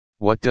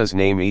What does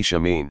name Eesha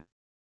mean?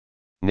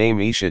 Name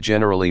Eesha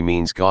generally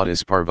means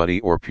goddess Parvati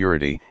or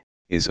purity,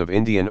 is of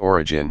Indian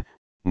origin.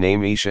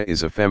 Name Eesha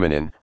is a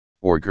feminine,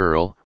 or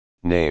girl,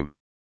 name.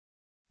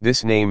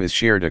 This name is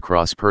shared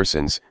across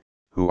persons,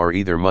 who are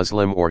either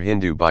Muslim or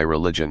Hindu by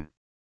religion.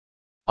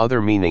 Other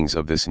meanings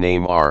of this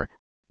name are,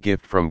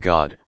 gift from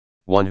God,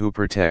 one who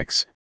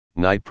protects,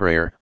 night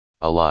prayer,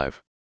 alive.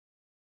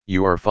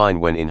 You are fine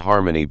when in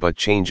harmony but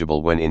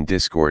changeable when in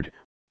discord,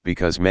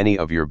 because many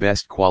of your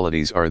best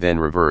qualities are then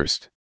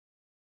reversed.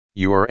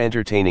 You are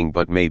entertaining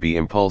but may be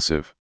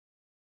impulsive.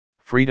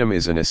 Freedom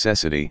is a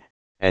necessity,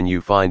 and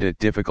you find it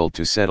difficult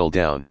to settle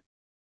down.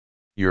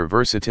 Your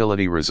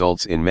versatility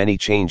results in many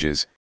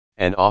changes,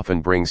 and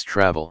often brings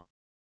travel.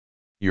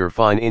 Your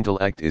fine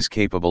intellect is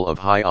capable of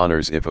high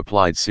honors if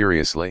applied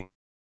seriously.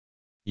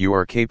 You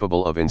are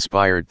capable of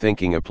inspired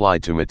thinking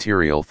applied to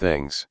material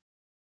things.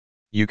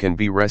 You can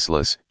be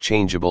restless,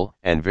 changeable,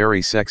 and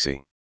very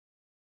sexy.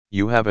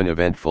 You have an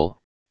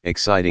eventful,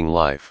 exciting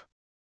life.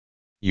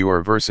 You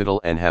are versatile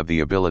and have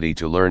the ability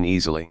to learn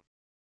easily.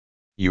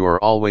 You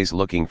are always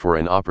looking for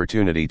an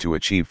opportunity to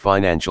achieve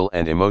financial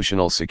and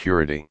emotional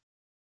security.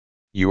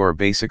 You are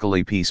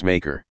basically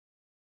peacemaker.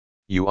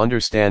 You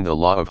understand the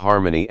law of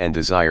harmony and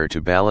desire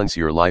to balance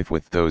your life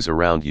with those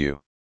around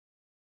you.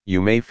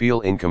 You may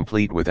feel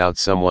incomplete without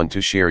someone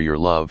to share your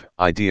love,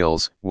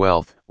 ideals,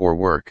 wealth, or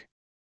work.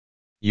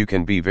 You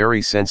can be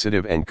very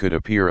sensitive and could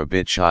appear a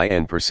bit shy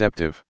and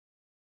perceptive.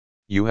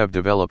 You have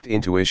developed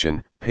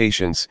intuition,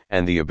 patience,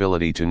 and the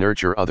ability to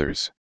nurture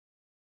others.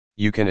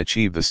 You can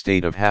achieve the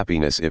state of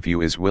happiness if you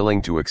is willing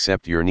to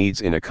accept your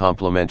needs in a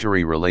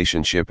complementary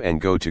relationship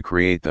and go to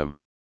create them.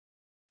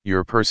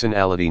 Your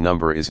personality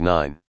number is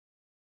 9.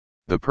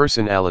 The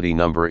personality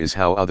number is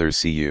how others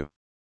see you.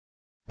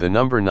 The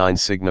number 9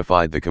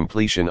 signified the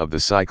completion of the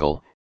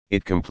cycle,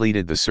 it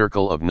completed the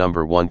circle of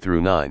number 1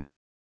 through 9.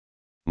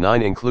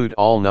 9 include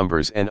all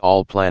numbers and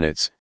all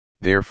planets,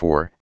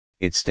 therefore,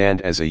 it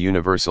stands as a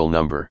universal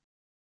number.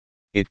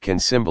 It can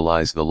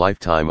symbolize the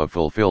lifetime of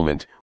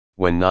fulfillment,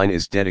 when 9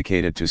 is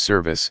dedicated to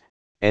service,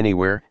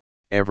 anywhere,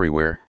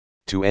 everywhere,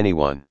 to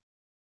anyone.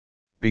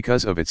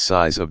 Because of its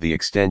size of the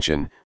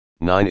extension,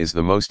 9 is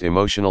the most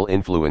emotional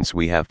influence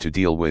we have to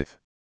deal with.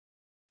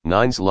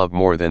 9s love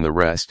more than the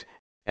rest,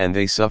 and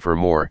they suffer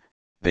more,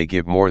 they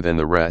give more than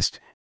the rest,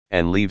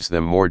 and leaves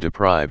them more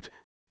deprived,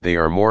 they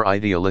are more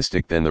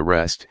idealistic than the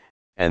rest,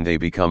 and they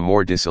become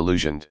more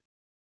disillusioned.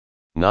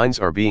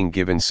 9s are being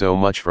given so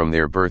much from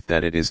their birth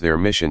that it is their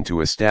mission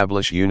to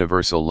establish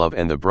universal love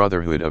and the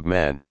brotherhood of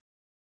man.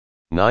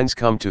 9s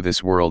come to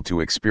this world to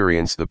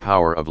experience the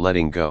power of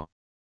letting go.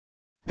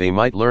 They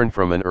might learn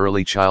from an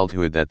early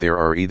childhood that there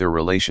are either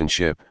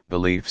relationship,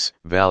 beliefs,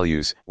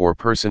 values, or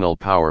personal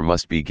power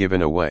must be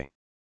given away.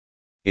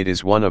 It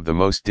is one of the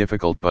most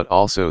difficult but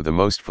also the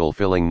most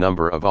fulfilling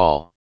number of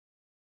all.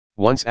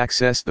 Once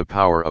access the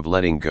power of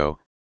letting go,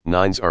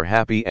 9s are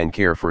happy and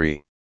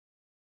carefree.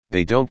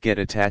 They don't get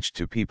attached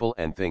to people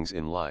and things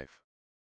in life.